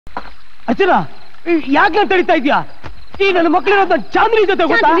ಅರ್ಚನಾ, ಯಾಕೆ ತಡಿತಾ ಇದ್ಯಾ? ಈ ನನ್ನ ಮಕ್ಕಳಿರೋದು ಚಾಂದಿನಿ ಜೊತೆ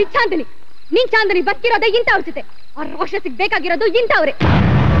ಗೊತ್ತಾ? ಚಾಂದಿನಿ, ನೀನ್ ಚಾಂದಿನಿ ಬದುಕಿರೋದೇ ಇಂಥವ್ರ ಜೊತೆ. ಆ ರಾಕ್ಷಸಿಗೆ ಬೇಕಾಗಿರೋದು ಇಂಥವ್ರೆ.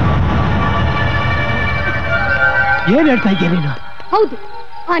 ಏನ್ ಹೇಳ್ತಾ ಇದ್ಯಾ ನೀನು? ಹೌದು,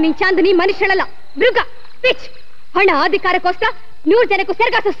 ಆ ನಿನ್ ಚಾಂದಿನಿ ಮನುಷ್ಯಳಲ್ಲ, ಮೃಗ, ಪಿಚ್. ಹಣ ಅಧಿಕಾರಕ್ಕೋಸ್ಕರ 100 ಜನಕ್ಕೂ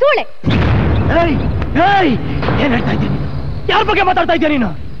ಸೆರಗಾಸ ಸೂಳೆ. ಏನ್ ಹೇಳ್ತಾ ಇದ್ಯಾ ನೀನು? ಯಾರ ಬಗ್ಗೆ ಮಾತಾಡ್ತಾ ಇದ್ಯಾ ನೀನು?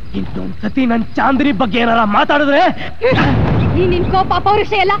 ಇನ್ನೊಂದ್ಸತಿ ನನ್ ಚಾಂದಿನಿ ಬಗ್ಗೆ ಏನಾರ ಮಾತಾಡಿದ್ರೆ ನಿನ್ ಕೋಪ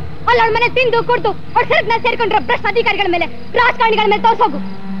ಪೌರುಷ ಎಲ್ಲ ಅಲ್ಲ ಮನೆ ತಿಂದು ಕುಡ್ದು ಹೊಡ್ಸರ್ಗ್ನ ಸೇರ್ಕೊಂಡ್ರ ಭ್ರಷ್ಟ ಅಧಿಕಾರಿಗಳ ಮೇಲೆ, ರಾಜಕಾರಣಿಗಳ ಮೇಲೆ ತೋರ್ಸೋಗು.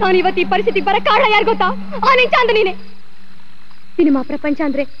 ನಾನು ಇವತ್ತು ಈ ಪರಿಸ್ಥಿತಿ ಬರ ಕಾರಣ ಯಾರು ಗೊತ್ತಾ? ಆ ನಿನ್ ಚಾಂದಿನಿನೇ. ಸಿನಿಮಾ ಪ್ರಪಂಚ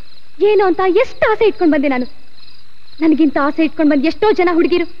ಅಂದ್ರೆ ಏನು ಅಂತ ಎಷ್ಟು ಆಸೆ ಇಟ್ಕೊಂಡ್ ಬಂದೆ ನಾನು. ನನಗಿಂತ ಆಸೆ ಇಟ್ಕೊಂಡ್ ಬಂದ್ ಎಷ್ಟೋ ಜನ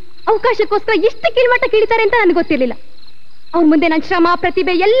ಹುಡುಗಿರು ಅವಕಾಶಕ್ಕೋಸ್ಕರ ಎಷ್ಟು ಕೀಳ್ಮಟ್ಟ ಕೀಳ್ತಾರೆ ಅಂತ ನನಗೆ ಗೊತ್ತಿರ್ಲಿಲ್ಲ. ಅವ್ರ ಮುಂದೆ ನನ್ನ ಶ್ರಮ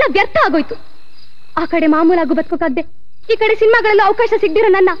ಪ್ರತಿಭೆ ಎಲ್ಲ ವ್ಯರ್ಥ ಆಗೋಯ್ತು. ಆ ಕಡೆ ಮಾಮೂಲಾಗೂ ಬದುಕೋಕಾಗ್ದೆ, ಈ ಕಡೆ ಸಿನಿಮಾಗಳೆಲ್ಲ ಅವಕಾಶ ಸಿಗ್ದಿರೋ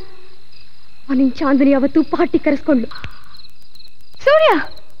ನನ್ನ ನಿನ್ ಚಾಂದಿನಿ ಅವತ್ತು party ಕರೆಸ್ಕೊಂಡ್ಲು. Surya,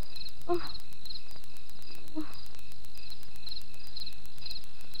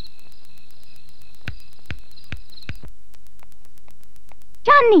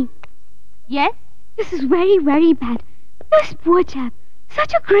 Chandini. Yes? This is very, very bad. This poor chap,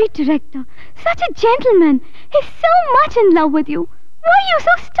 such a great director, such a gentleman. He's so much in love with you. Why are you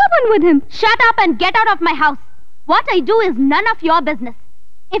so stubborn with him? Shut up and get out of my house. What I do is none of your business.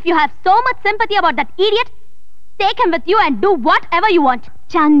 If you have so much sympathy about that idiot, take him with you and do whatever you want.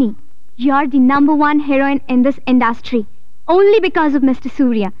 Chandini, you're the #1 heroine in this industry. Only because of Mr.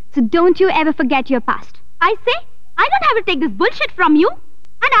 Surya. So don't you ever forget your past. I say, I don't have to take this bullshit from you.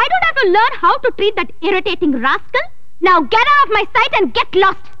 And I don't have to learn how to treat that irritating rascal. Now get out of my sight and get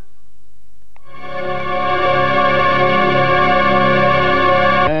lost.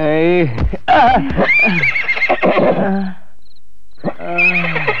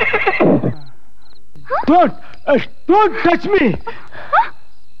 Don't touch me.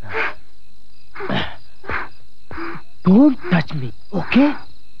 Don't touch me, okay?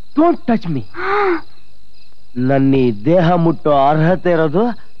 Don't touch me. ನನ್ನ ಈ ದೇಹ ಮುಟ್ಟೋ ಅರ್ಹತೆ ಇರೋದು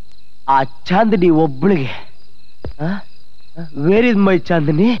ಆ Chandni ಒಬ್ಬಳಿಗೆ. Where is my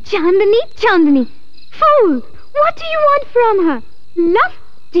Chandni? Chandini, fool! What do you want from her? Love?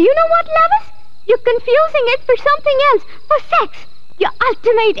 Do you know what love is? You're confusing it for something else, for sex. Your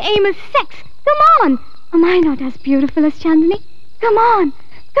ultimate aim is sex. Come on! Am I not as beautiful as Chandini? Come on!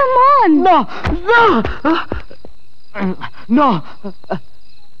 No!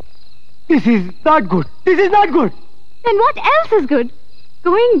 This is not good. Then what else is good?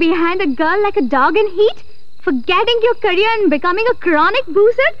 Going behind a girl like a dog in heat? Forgetting your career and becoming a chronic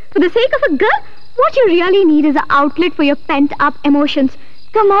boozer for the sake of a girl? What you really need is an outlet for your pent-up emotions.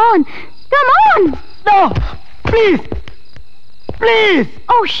 Come on! No! Please!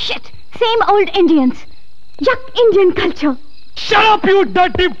 Oh shit! Same old Indians. Yuck, Indian culture. Shut up, you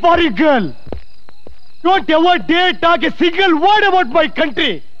dirty foreign girl! Don't ever dare talk a single word about my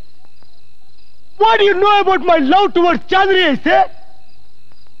country! What do you know about my love towards Chandini, I say?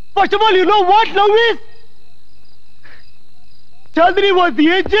 First of all, you know what love is? Chandini was the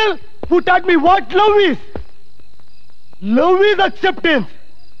angel who taught me what love is. Love is acceptance.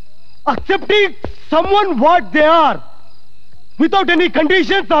 Accepting someone what they are, without any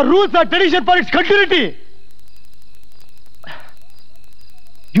conditions or rules or tradition for its continuity.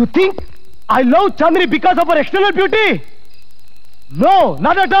 You think I love Chandini because of her external beauty? No,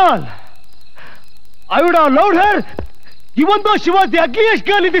 not at all. I would have loved her even though she was the ugliest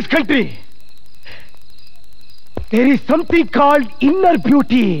girl in this country. There is something called inner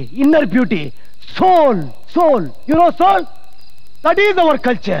beauty. Soul. You know soul? That is our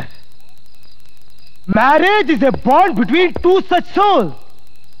culture. Marriage is a bond between two such souls.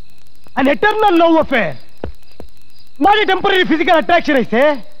 An eternal love affair. Not a temporary physical attraction, I say.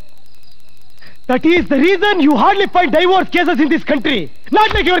 That is the reason you hardly find divorce cases in this country. Not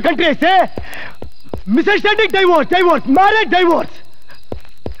like your country, I say. Misunderstanding divorce, marriage divorce.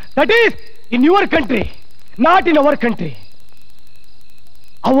 That is in your country, not in our country.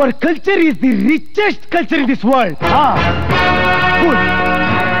 Our culture is the richest culture in this world. Good.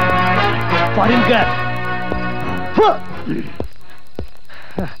 Foreign girl.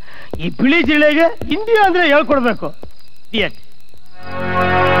 ಈ ಬಿಳಿ ಜಿಲ್ಲೆಗೆ India ಅಂದ್ರೆ ಹೇಳ್ಕೊಡ್ಬೇಕು.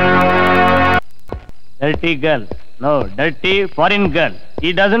 Dirty girl. No, dirty foreign girl. He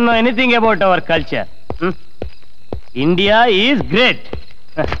doesn't know anything about our culture. India is great.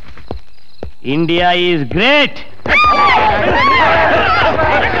 India is great.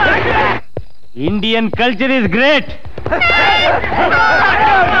 Indian culture is great.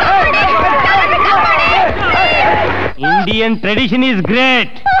 Indian tradition is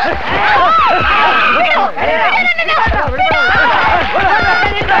great.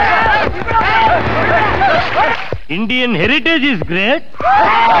 Indian heritage is great.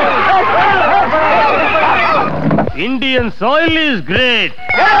 Indian soil is great.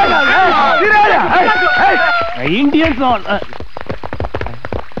 Indians all.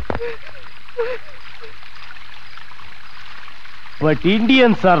 But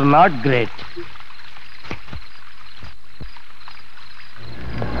Indians are not great.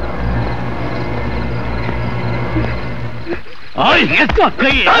 Ay, esto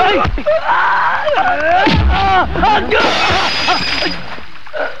aquí.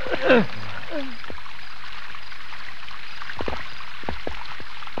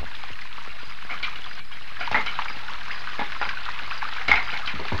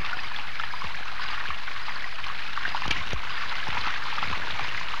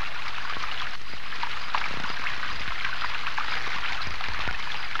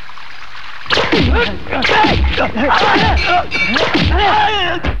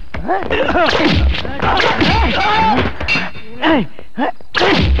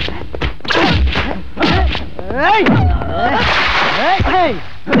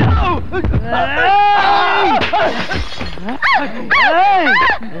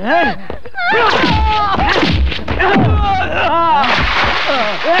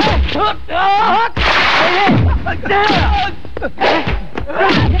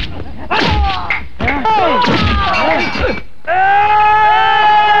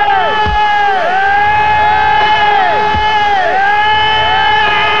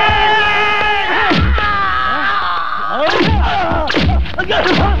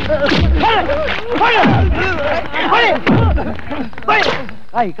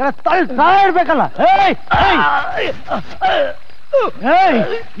 ಇಡ್ಬೇಕಲ್ಲ.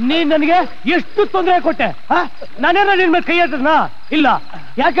 ನೀನ್ ನನಗೆ ಎಷ್ಟು ತೊಂದರೆ ಕೊಟ್ಟೆ. ನಾನೇನೋ ನಿನ್ ಮೇಲೆ ಕೈ ಎತ್ತದ್ನಾ? ಇಲ್ಲ.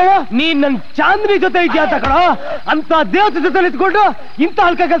 ಯಾಕೆ? ನೀನ್ ನನ್ ಚಾಂದಿನಿ ಜೊತೆ ಇದೆಯಾ ಅಂತ ಕಣ. ಅಂತ ದೇವತೆ ಜೊತೆ ನಿಂತ್ಕೊಂಡು ಇಂತ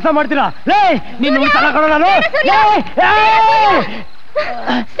ಹಲ್ಕ ಕೆಲಸ ಮಾಡ್ತೀರಾ? ನೀನ್ ಉಳಿಸಲ್ಲ ಕಣ ನಾನು.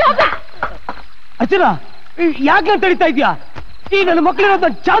 ಅರ್ಚನಾ, ಯಾಕೆ ತಡಿತಾ ಇದೀಯಾ? ಈ ನನ್ನ ಮಕ್ಕಳಿರೋದು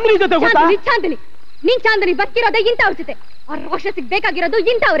ಚಾಂದಿನಿ ಜೊತೆ ಗೊತ್ತಾ? ಚಾಂದಿನಿ, ನೀನ್ ಚಾಂದಿನಿ ಬದುಕಿರೋದೇ ಇಂಥವ್ರ ಜೊತೆ. ಅವ್ರ ರಾಕ್ಷಸಿಗೆ ಬೇಕಾಗಿರೋದು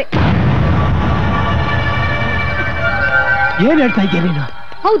ಇಂಥವ್ರೆ. ಏನ್ ಹೇಳ್ತಾ ಇದ್ದೀಯ ನೀನು?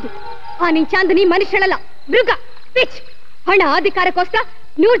 ಹೌದು, ಆ ನಿನ್ ಚಾಂದಿನಿ ಮನುಷ್ಯಳಲ್ಲ, ಮೃಗ, ಪಿಚ್. ಹಣ ಅಧಿಕಾರಕ್ಕೋಸ್ಕರ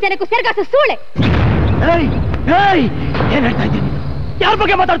 100 ಜನಕ್ಕೂ ಸೆರಗಾಸೋ ಸೂಳೆ. ಏನ್ ಹೇಳ್ತಾ ಇದ್ದೀಯ ನೀನು? ಯಾರ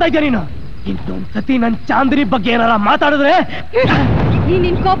ಬಗ್ಗೆ ಮಾತಾಡ್ತಾ ಇದ್ದೀಯ ನೀನು? ಇನ್ನೊಂದ್ಸತಿ ನನ್ ಚಾಂದಿನಿ ಬಗ್ಗೆ ಏನಾರ ಮಾತಾಡಿದ್ರೆ ಈ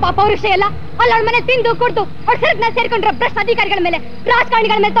ನಿನ್ ಕೋಪ ಪೌರುಷ ಎಲ್ಲ ಅಲ್ಲ ಅವಳ ಮನೆ ತಿಂದು ಕುಡ್ದು ಅವ್ರ ಸೆರಗ್ನ ಸೇರ್ಕೊಂಡ್ರೆ ಭ್ರಷ್ಟ ಅಧಿಕಾರಿಗಳ ಮೇಲೆ,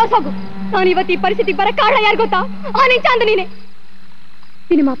 ರಾಜಕಾರಣಿಗಳ ಮೇಲೆ ತೋರ್ಸೋಗು. ನಾನು ಇವತ್ತು ಈ ಪರಿಸ್ಥಿತಿ ಬರ ಕಾರಣ ಯಾರು ಗೊತ್ತಾ? ಆ ನಿನ್ ಚಾಂದಿನಿನೇ.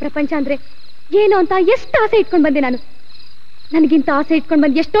 ಸಿನಿಮಾ ಪ್ರಪಂಚ ಅಂದ್ರೆ ಏನು ಅಂತ ಎಷ್ಟು ಆಸೆ ಇಟ್ಕೊಂಡ್ ಬಂದೆ ನಾನು. ನನಗಿಂತ ಆಸೆ ಇಟ್ಕೊಂಡ್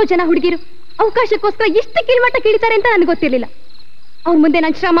ಬಂದ್ ಎಷ್ಟೋ ಜನ ಹುಡುಗಿರು ಅವಕಾಶಕ್ಕೋಸ್ಕರ ಎಷ್ಟು ಕೀಳ್ಮಟ್ಟ ಕೀಳ್ತಾರೆ ಅಂತ ನನಗೆ ಗೊತ್ತಿರ್ಲಿಲ್ಲ. ಅವ್ರ ಮುಂದೆ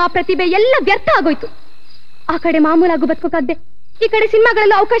ನನ್ನ ಶ್ರಮ ಪ್ರತಿಭೆ ಎಲ್ಲ ವ್ಯರ್ಥ ಆಗೋಯ್ತು. ಆ ಕಡೆ ಮಾಮೂಲಾಗೂ ಬದುಕೋಕಾಗ್ದೆ, ಈ ಕಡೆ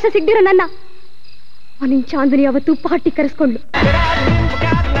ಸಿನಿಮಾಗಳೆಲ್ಲ ಅವಕಾಶ ಸಿಗ್ದಿರೋ ನನ್ನ ನಿನ್ ಚಾಂದಿನಿ ಅವತ್ತು ಪಾರ್ಟಿ ಕರೆಸ್ಕೊಂಡ್ಲು.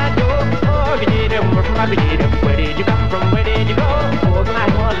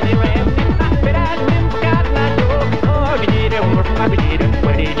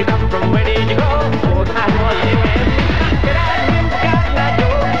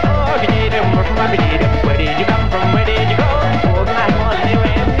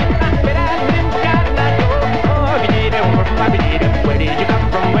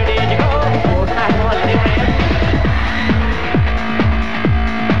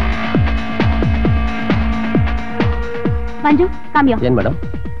 ಮಂಜು, ಕಾಮ್ಯೋ. ಏನ್ ಮೇಡಮ್?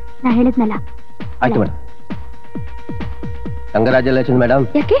 ನಾ ಹೇಳಿದ್ನಲ್ಲ. ಆಯ್ತು ಮೇಡಮ್. Congratulation madam.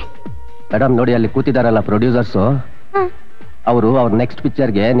 ಯಾಕೆ? ಮೇಡಮ್ ನೋಡಿ, ಅಲ್ಲಿ ಕೂತಿದಾರಲ್ಲ ಪ್ರೊಡ್ಯೂಸರ್ಸ್, ಅವರು ಅವ್ರ ನೆಕ್ಸ್ಟ್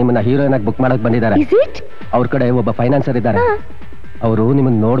ಪಿಕ್ಚರ್ಗೆ ನಿಮ್ಮನ್ನ ಹೀರೋಯಿನ್ ಆಗಿ ಬುಕ್ ಮಾಡಕ್ ಬಂದಿದ್ದಾರೆ. ಅವ್ರ ಕಡೆ ಒಬ್ಬ ಫೈನಾನ್ಸರ್ ಇದ್ದಾರೆ, ಅವರು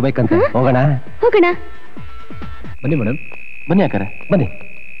ನಿಮ್ಮನ್ನ ನೋಡ್ಬೇಕಂತೆ. ಹೋಗೋಣ? ಹೋಗೋಣ. ಬನ್ನಿ ಮೇಡಮ್. ಬನ್ನಿ ಯಾಕರೆ, ಬನ್ನಿ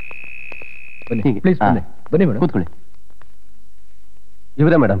ಬನ್ನಿ ಪ್ಲೀಸ್. ಬನ್ನಿ ಮೇಡಮ್, ಕೂತ್ಕೊಳ್ಳಿ.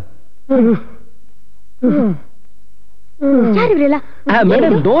 ಇವರೇ ಮೇಡಮ್.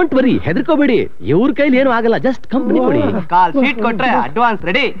 Madam don't worry, ಹೆದರ್ಕೋಬೇಡಿ. ಇವ್ರ ಕೈಲಿ ಏನು ಆಗಲ್ಲ, ಜಸ್ಟ್ ಕಂಪನಿ ಕೊಡಿ. ಕಾಲ್ ಶೀಟ್ ಕೊಟ್ರೆ ಅಡ್ವಾನ್ಸ್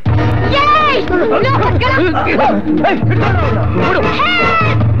ರೆಡಿ.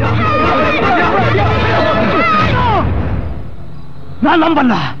 ನಾನ್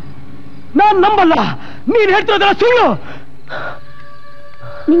ನಂಬಲ್ಲ, ನೀನ್ ಹೇಳ್ತಿರೋದಲ್ಲ ಸುಳ್ಳು.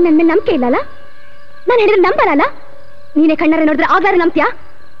 ನಿಂಗ್ ನನ್ ಮೇಲೆ ನಂಬಿಕೆ ಇಲ್ಲಲ್ಲ? ನಾನು ಹೇಳಿದ್ರೆ ನಂಬಲ್ಲ. ನೀನೇ ಕಣ್ಣಾರೆ ನೋಡಿದ್ರೆ ಆಗಾರ ನಂಬ್ತ್ಯಾ?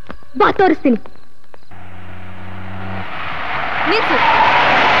 ಬಾ ತೋರಿಸ್ತೀನಿ. ನಿಲ್ಸು,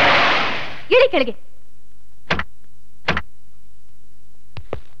 ಇಳಿ ಕೆಳಗೆ.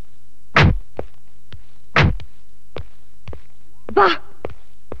 ಬಾ,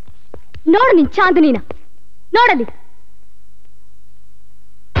 ನೋಡು ನಿನ್ ಚಾಂದಿನಿನ. ನೋಡಲಿ.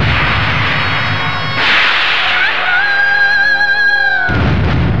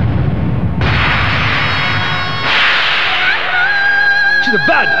 She's a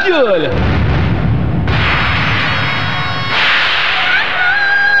bad girl.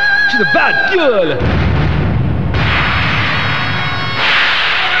 She's a bad girl.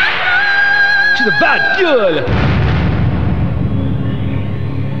 She's a bad girl.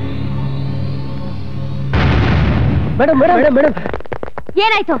 Madam madam madam madam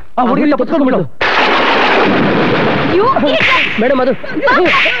ಏನಾಯ್ತು? ಆ ಹುಡುಗಿಲ್ಲ ಕುತ್ಕೊಂಡು ಬಿಡು ಮೇಡಮ್. ಅದು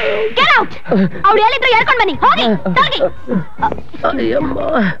ಗೆಟ್ ಔಟ್. ಅವಳು ಎಲ್ಲಿದ್ರು ಹೇಳ್ಕೊಂಡು ಬನ್ನಿ. ಹೋಗಿ ಹೋಗಿ.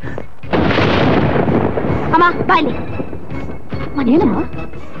 ಅಮ್ಮ ಬಾಯ್ಲಿ. ಏನಮ್ಮ?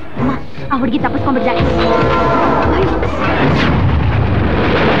 ಅಮ್ಮ ಆ ಹುಡುಗಿ ತಪ್ಪಿಸ್ಕೊಂಡ್ಬಿಟ್ಟಿದ್ದಾಳೆ.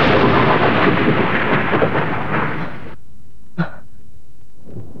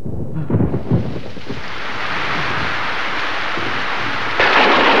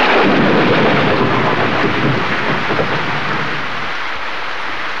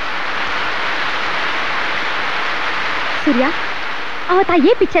 ಸೂರ್ಯ, ಅವತ್ತ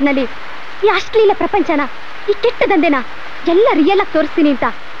ಈ ಪಿಕ್ಚರ್ನಲ್ಲಿ ಈ ಅಶ್ಲೀಲ ಪ್ರಪಂಚನ, ಈ ಕೆಟ್ಟ ದಂಧೆನ ಎಲ್ಲ ರಿಯಲ್ ಆಗಿ ತೋರಿಸ್ತೀನಿ ಅಂತ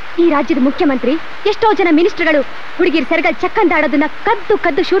ಈ ರಾಜ್ಯದ ಮುಖ್ಯಮಂತ್ರಿ, ಎಷ್ಟೋ ಜನ ಮಿನಿಸ್ಟರ್ಗಳು ಹುಡುಗಿರ್ ಸೆರಗಲ್ ಚಕ್ಕಂದಾಡೋದನ್ನ ಕದ್ದು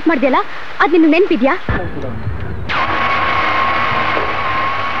ಕದ್ದು ಶೂಟ್ ಮಾಡಿದ್ಯಲ್ಲ, ಅದ್ ನಿನ್ನ ನೆನ್ಪಿದ್ಯಾ?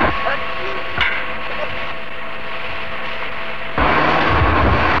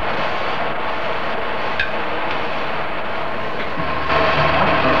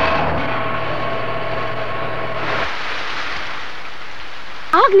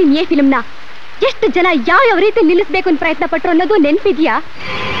 ಆಗ ನೀನ್ ಈ ಫಿಲ್ಮ್ನ ಎಷ್ಟು ಜನ ಯಾವ ರೀತಿ ನಿಲ್ಲಿಸ್ಬೇಕು ಅಂತ ಪ್ರಯತ್ನ ಪಟ್ರು ಅನ್ನೋದು ನೆನ್ಪಿದ್ಯಾ?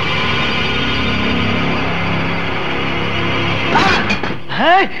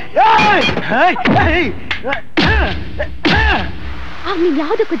 ಆಗ ನೀನ್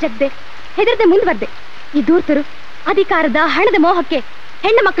ಯಾವುದಕ್ಕೂ ಜಗ್ದೆ, ಹೆದರದೆ ಮುಂದುವರ್ದೆ. ಈ ದೂರ್ತರು ಅಧಿಕಾರದ ಹಣದ ಮೋಹಕ್ಕೆ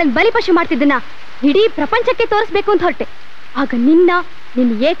ಹೆಣ್ಣು ಮಕ್ಕಳನ್ನ ಬಲಿಪಶು ಮಾಡ್ತಿದ್ದನ್ನ ಇಡೀ ಪ್ರಪಂಚಕ್ಕೆ ತೋರಿಸ್ಬೇಕು ಅಂತ ಹೊರಟೆ. ಆಗ ನಿನ್ನ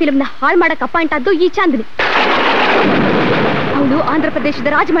ಏ ಫಿಲ್ಮ್ನ ಹಾಳು ಮಾಡಕ್ ಅಪಾಯಿಂಟ್ ಆದ್ದು ಈ ಚಾಂದಿನಿ. ಅವಳು ಆಂಧ್ರ ಪ್ರದೇಶದ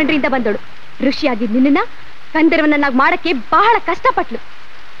ರಾಜಮಂಡ್ರಿಯಿಂದ ಬಂದಳು. ಋಷಿಯಾಗಿದ್ದ ನಿನ್ನ ಗಂಧರ್ವನನ್ನಾಗಿ ಮಾಡಕ್ಕೆ ಬಹಳ ಕಷ್ಟಪಟ್ಲು.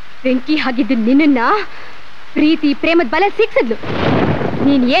 ಬೆಂಕಿ ಆಗಿದ್ದ ನಿನ್ನ ಪ್ರೀತಿ ಪ್ರೇಮದ ಬಲೆ ಸಿಕ್ಸಿದ್ಲು.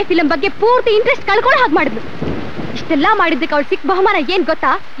 ನೀನ್ ಏ ಫಿಲಂ ಬಗ್ಗೆ ಪೂರ್ತಿ ಇಂಟ್ರೆಸ್ಟ್ ಕಳ್ಕೊಳ್ಳೋ ಹಾಗೆ ಮಾಡಿದ್ಲು. ಇಷ್ಟೆಲ್ಲ ಮಾಡಿದ್ದಕ್ಕೆ ಅವಳು ಸಿಕ್ಕ ಬಹುಮಾನ ಏನ್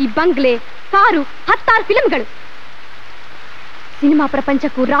ಗೊತ್ತಾ? ಈ ಬಂಗ್ಲೆ, ಕಾರು, 10 ಫಿಲಂಗಳು. ಸಿನಿಮಾ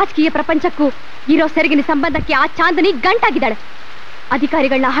ಪ್ರಪಂಚಕ್ಕೂ ರಾಜಕೀಯ ಪ್ರಪಂಚಕ್ಕೂ ಇರೋ ಸೆರಗಿನ ಸಂಬಂಧಕ್ಕೆ ಆ ಚಾಂದನಿ ಗಂಟಾಗಿದ್ದಾಳೆ.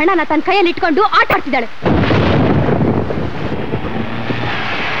 ಅಧಿಕಾರಿಗಳನ್ನ ಹಣನ ತನ್ನ ಕೈಯಲ್ಲಿ ಇಟ್ಕೊಂಡು ಆಟ ಆಡ್ತಿದ್ದಾಳೆ.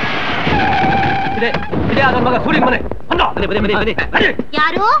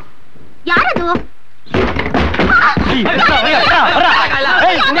 ಯಾರು? ಯಾರದು?